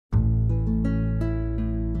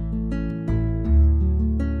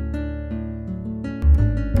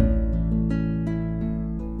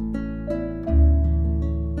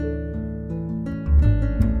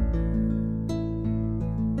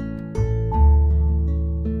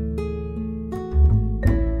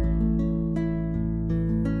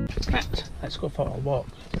Right, let's go for a walk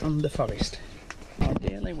around the forest. Our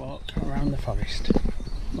daily walk around the forest.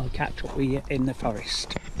 We'll catch up with you in the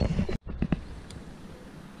forest.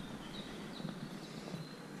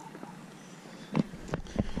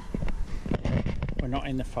 We're not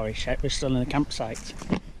in the forest yet, we're still in the campsite.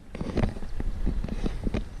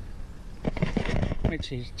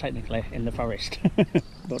 Which is technically in the forest,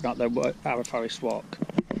 but not our forest walk.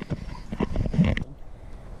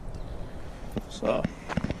 So,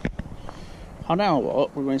 on our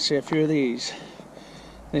walk, we're going to see a few of these.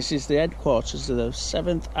 This is the headquarters of the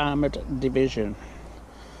 7th Armoured Division,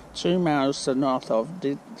 2 miles to the north of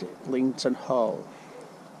Linton Hall.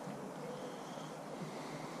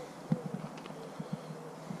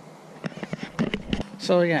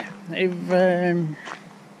 So yeah, if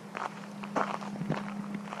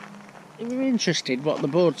you're interested what the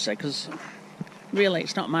board say, because really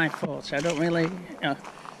it's not my fault. I don't really,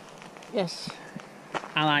 yes,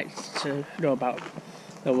 I like to know about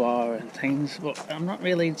the war and things, but I'm not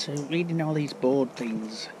really into reading all these board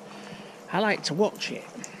things. I like to watch it.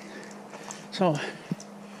 So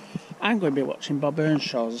I'm going to be watching Bob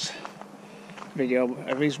Earnshaw's video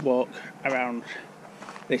of his walk around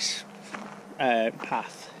this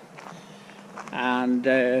path,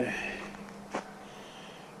 and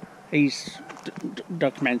he's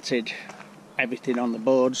documented everything on the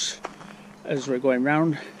boards as we're going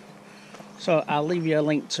round. So I'll leave you a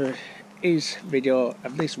link to his video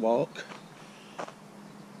of this walk,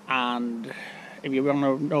 and if you want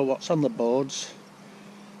to know what's on the boards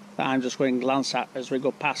that I'm just going to glance at as we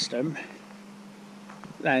go past them,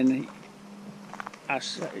 then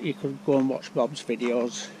you could go and watch Bob's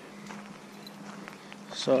videos.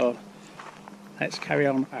 So let's carry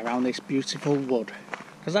on around this beautiful wood,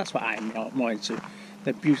 because that's what I'm more into,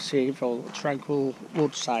 the beautiful tranquil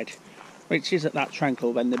wood side, which isn't that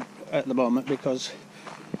tranquil at the moment, because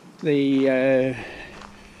the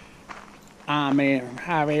Army and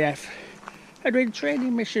RAF are doing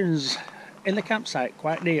training missions in the campsite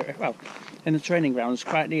quite near, well, in the training grounds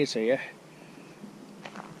quite near to you,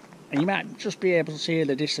 and you might just be able to hear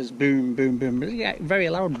the distance boom, boom, boom. Yeah, very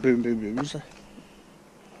loud boom, boom, booms.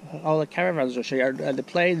 All the caravans are showing, and the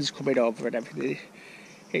planes coming over and everything.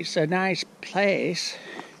 It's a nice place,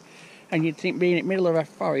 and you'd think being in the middle of a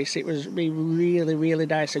forest it would be really, really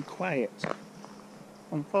nice and quiet.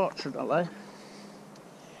 Unfortunately,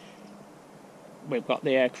 we've got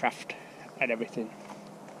the aircraft and everything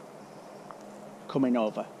coming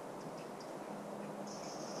over.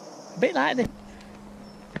 A bit like this.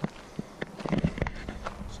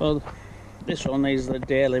 So this one is the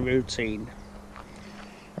daily routine.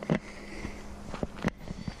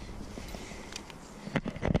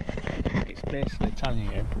 It's basically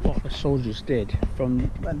telling you what the soldiers did from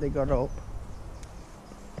when they got up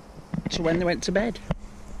to when they went to bed.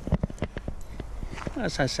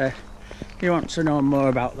 As I say, if you want to know more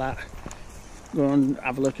about that, go and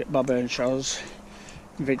have a look at Bob Earnshaw's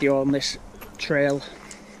video on this trail.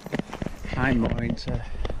 I'm more into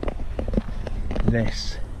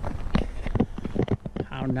this.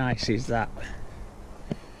 How nice is that?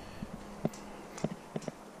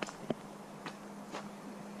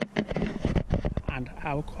 And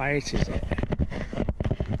how quiet is it?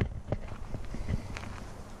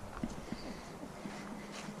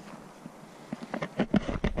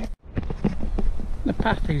 The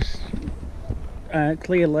path is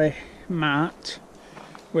clearly marked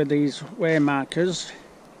with these way markers,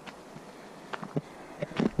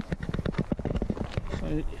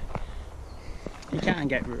 so you can't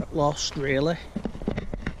get lost really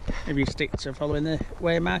if you stick to following the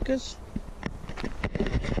way markers.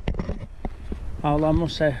 Although I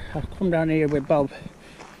must say, I've come down here with Bob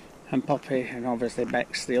and Poppy and obviously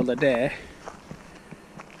Bex the other day,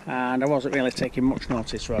 and I wasn't really taking much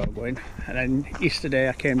notice where I was going, and then yesterday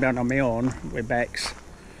I came down on my own with Bex,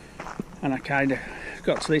 and I kind of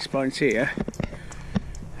got to this point here,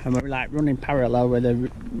 and we were like running parallel with the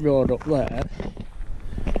road up there,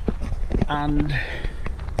 and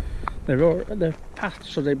the path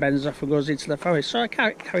suddenly bends off and goes into the forest, so I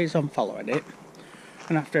carries on following it,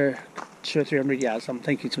 and after 200 or 300 yards I'm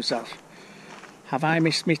thinking to myself, have I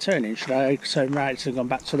missed my turning? Should I turn right and go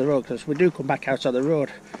back to the road? Because we do come back out of the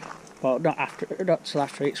road, but not till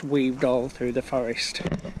after it's weaved all through the forest.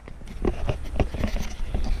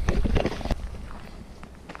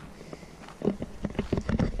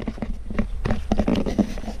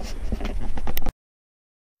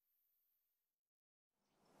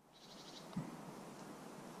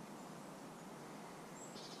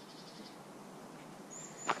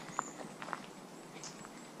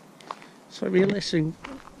 So if you listen,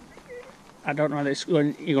 I don't know if you're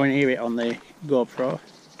going to hear it on the GoPro,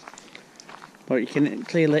 but you can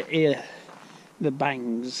clearly hear the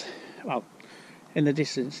bangs. Well, in the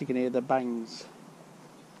distance you can hear the bangs,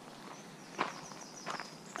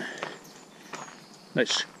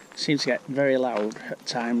 which seems to get very loud at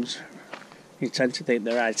times. You tend to think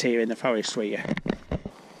they're right here in the forest with you.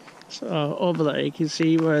 So over there you can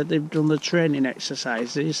see where they've done the training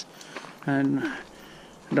exercises, and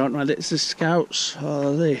I don't know whether it's the scouts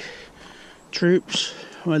or the troops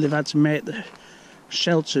where they've had to make the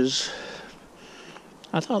shelters.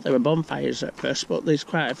 I thought they were bonfires at first, but there's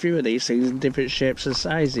quite a few of these things in different shapes and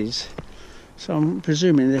sizes. So I'm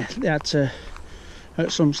presuming they had to,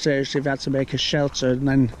 at some stage they've had to make a shelter, and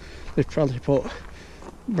then they've probably put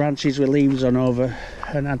branches with leaves on over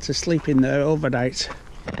and had to sleep in there overnight.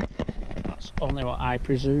 That's only what I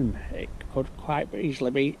presume. It could quite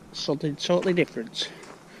easily be something totally different.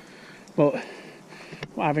 But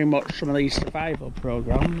having watched some of these survival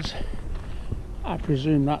programs, I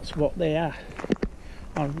presume that's what they are.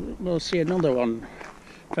 We'll see another one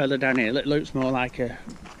further down here. It looks more like a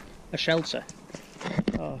shelter.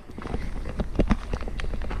 Oh.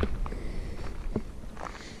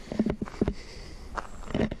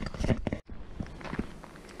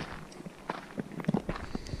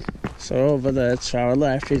 So over there to our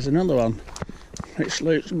left is another one, which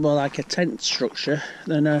looks more like a tent structure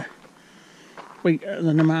than a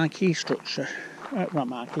marquee structure. Not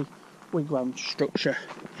marquee, wigwam structure.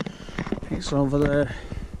 It's over there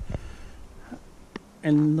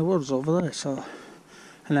in the woods over there. So,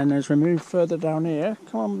 and then as we move further down here,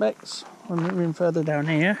 come on Bex, we're moving further down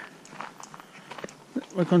here,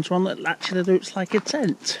 we're going to one that actually looks like a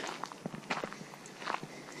tent.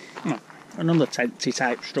 Oh, another tenty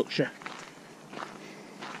type structure.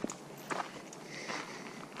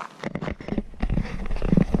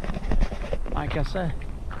 Like I say,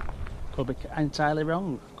 could be entirely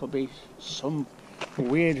wrong. Could be some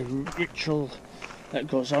weird ritual that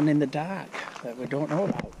goes on in the dark that we don't know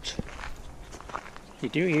about. You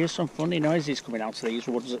do hear some funny noises coming out of these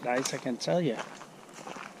woods at night, I can tell you.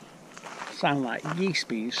 Sound like geese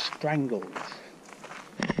being strangled.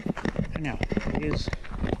 Now, here's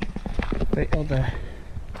the other,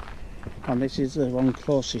 and this is the one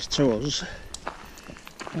closest to us.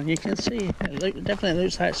 And you can see, it definitely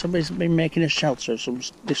looks like somebody's been making a shelter of some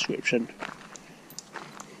description.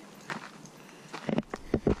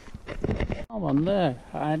 Oh, one there,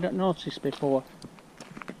 I hadn't noticed before.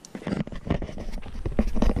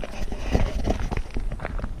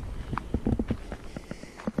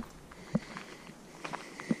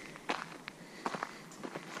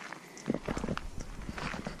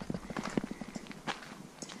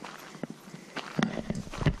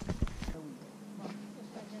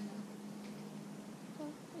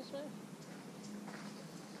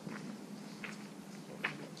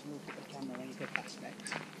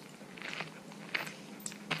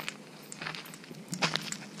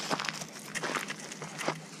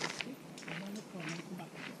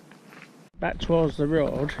 Back towards the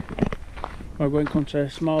road, we're going to come to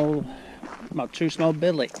two small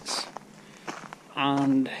billets,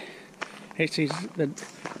 and it is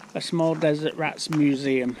a small desert rats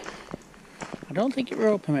museum. I don't think it were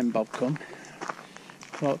open when Bob come,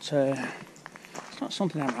 but it's not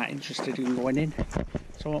something I'm that interested in going in,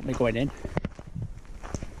 so I won't be going in.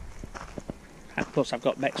 And plus I've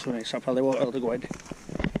got Bex with me, so I probably won't be able to go in.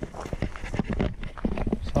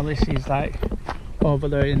 So this is like over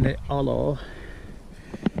there in the hollow.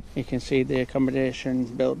 You can see the accommodation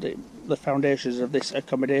building, the foundations of this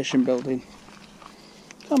accommodation building.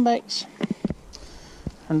 Come Bex.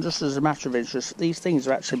 And just as a matter of interest, these things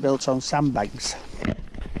are actually built on sandbags,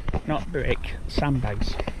 not brick, sandbags.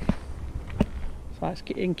 So that's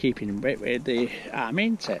in keeping with the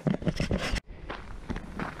army, isn't it?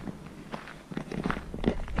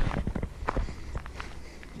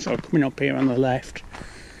 So coming up here on the left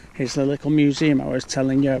is the little museum I was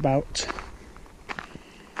telling you about.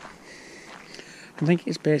 I think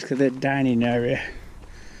it's basically the dining area.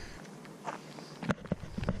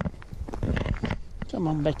 Come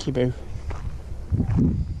on, Becky Boo.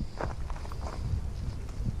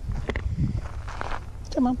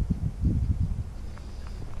 Come on.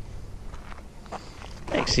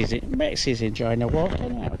 Bexy's enjoying a walk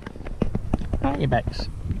anyhow. Aren't you, Bex?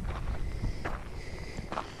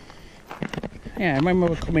 Yeah, and when we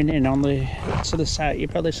were coming in to the site, you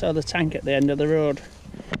probably saw the tank at the end of the road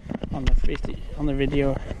on the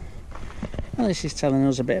video. Well, this is telling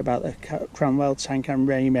us a bit about the Cromwell tank and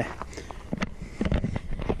Ramey.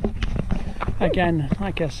 Again,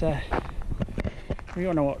 like I say, if you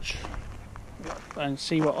want to watch and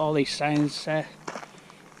see what all these signs say,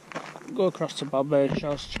 go across to Bob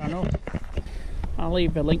Birchall's channel I'll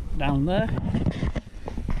leave a link down there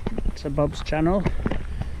to Bob's channel.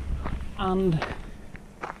 And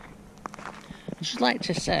I'd just like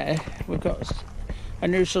to say we've got a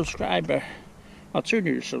new subscriber, or 2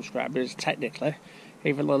 new subscribers technically,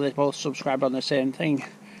 even though they both subscribe on the same thing.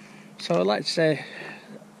 So I'd like to say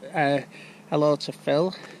hello to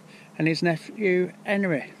Phil and his nephew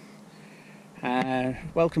Henry.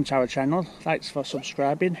 Welcome to our channel, thanks for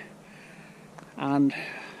subscribing, and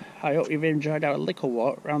I hope you've enjoyed our little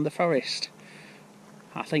walk around the forest.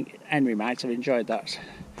 I think Henry might have enjoyed that.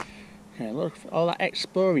 Look, all that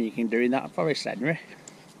exploring you can do in that forest, Henry.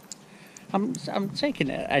 I'm taking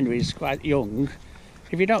it Henry's quite young.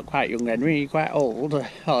 If you're not quite young, Henry, you're quite old,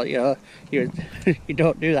 or you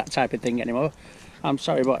don't do that type of thing anymore. I'm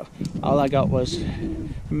sorry, but all I got was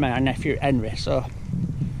my nephew Henry. So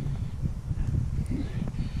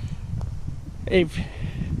if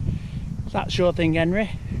that's your thing,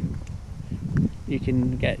 Henry, you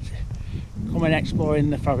can come and explore in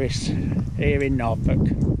the forest here in Norfolk.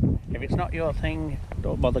 If it's not your thing,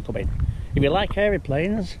 don't bother coming. If you like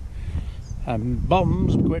aeroplanes and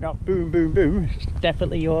bombs going off boom boom boom, it's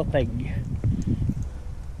definitely your thing.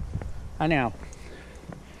 Anyhow,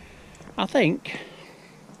 I think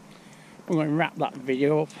we're going to wrap that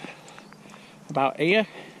video up about here.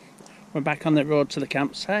 We're back on the road to the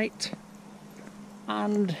campsite,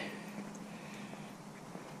 and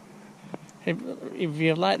if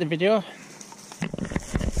you like the video,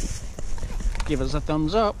 give us a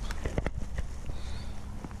thumbs up,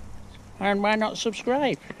 and why not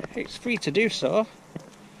subscribe? It's free to do so,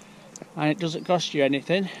 and it doesn't cost you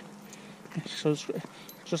anything. So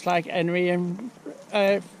just like Henry and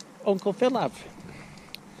Uncle Phil have.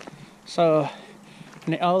 So,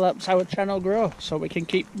 and it all helps our channel grow, so we can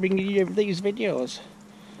keep bringing you these videos.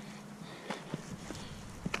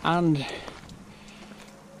 And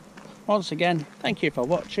once again, thank you for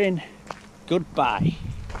watching. Goodbye.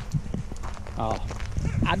 Oh,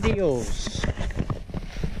 adios,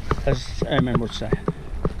 as Herman would say.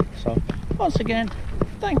 So, once again,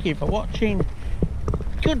 thank you for watching.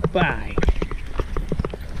 Goodbye.